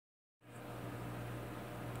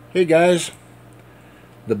Hey guys,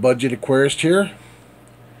 the Budget Aquarist here,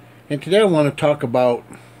 and today I want to talk about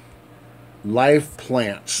live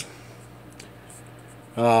plants.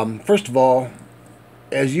 First of all,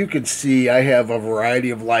 as you can see, I have a variety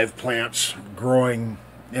of live plants growing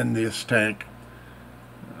in this tank.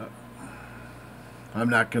 I'm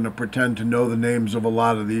not going to pretend to know the names of a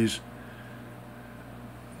lot of these,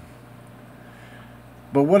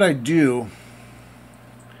 but what I do,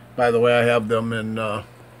 by the way, I have them in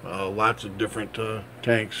lots of different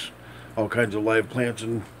tanks, all kinds of live plants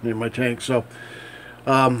in my tank. So,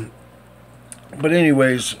 but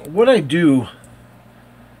anyways, what I do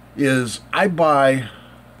is I buy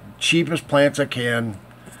cheapest plants I can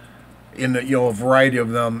in a variety of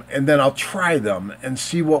them, and then I'll try them and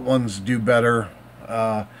see what ones do better.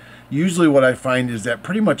 Usually, what I find is that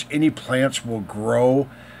pretty much any plants will grow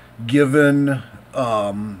given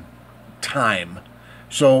time.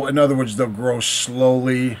 So, in other words, they'll grow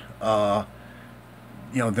slowly. They're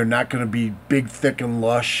not going to be big, thick, and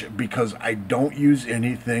lush because I don't use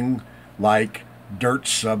anything like dirt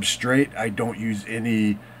substrate. I don't use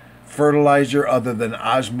any fertilizer other than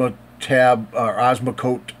Osmocote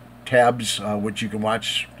tabs, which you can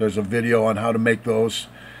watch. There's a video on how to make those.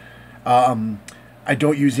 I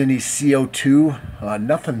don't use any CO2,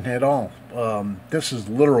 nothing at all. This is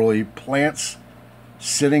literally plants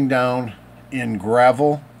sitting down in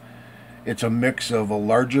gravel. It's a mix of a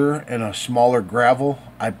larger and a smaller gravel.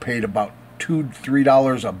 I paid about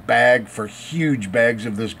 $2-3 a bag for huge bags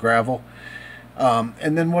of this gravel.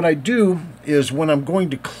 And then what I do is when I'm going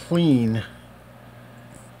to clean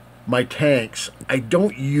my tanks, I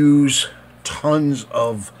don't use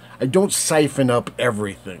I don't siphon up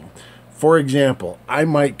everything. For example, I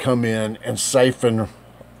might come in and siphon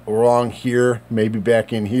along here, maybe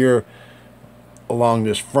back in here, along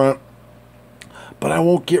this front, but I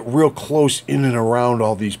won't get real close in and around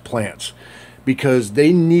all these plants because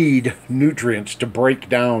they need nutrients to break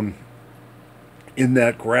down in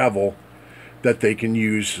that gravel that they can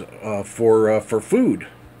use for food.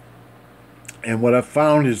 And what I've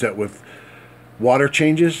found is that with water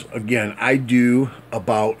changes, again, I do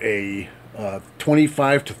about a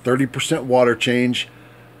 25 to 30% water change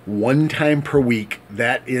one time per week.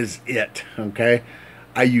 That is it. Okay,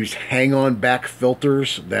 I use hang-on back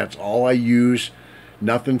filters. That's all I use.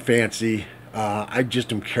 Nothing fancy. I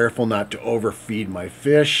just am careful not to overfeed my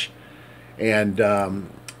fish, and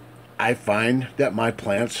I find that my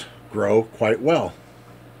plants grow quite well.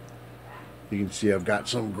 You can see I've got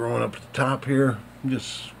some growing up at the top here. I'm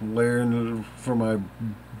just layering for my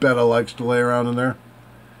Betta likes to lay around in there.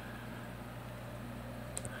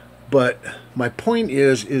 But my point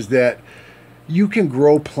is that you can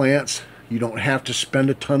grow plants. You don't have to spend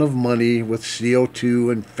a ton of money with CO2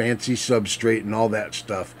 and fancy substrate and all that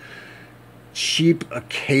stuff. Cheap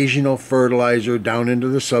occasional fertilizer down into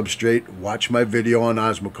the substrate. Watch my video on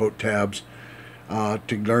Osmocote tabs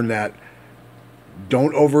to learn that.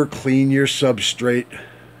 Don't over clean your substrate,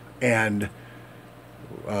 and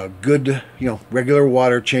good, regular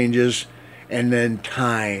water changes, and then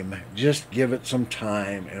time. Just give it some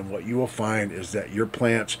time, and what you will find is that your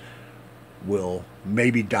plants will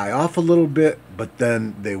maybe die off a little bit, but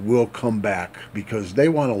then they will come back because they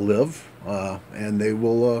want to live, and they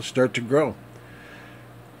will start to grow.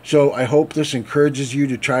 So I hope this encourages you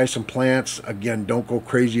to try some plants. Again, don't go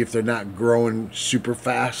crazy if they're not growing super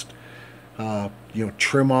fast.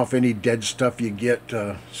 Trim off any dead stuff you get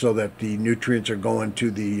so that the nutrients are going to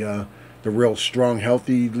the real strong,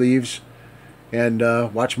 healthy leaves. And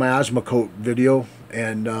watch my Osmocote video.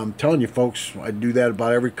 And I'm telling you, folks, I do that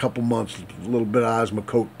about every couple months. A little bit of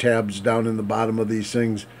Osmocote tabs down in the bottom of these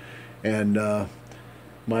things, and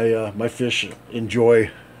my fish enjoy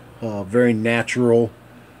very natural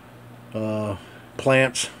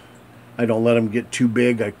plants. I don't let them get too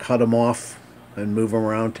big. I cut them off and move them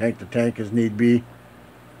around tank to tank as need be.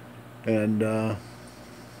 And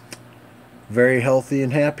very healthy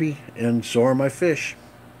and happy, and so are my fish.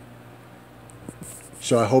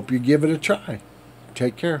 So I hope you give it a try.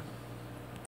 Take care.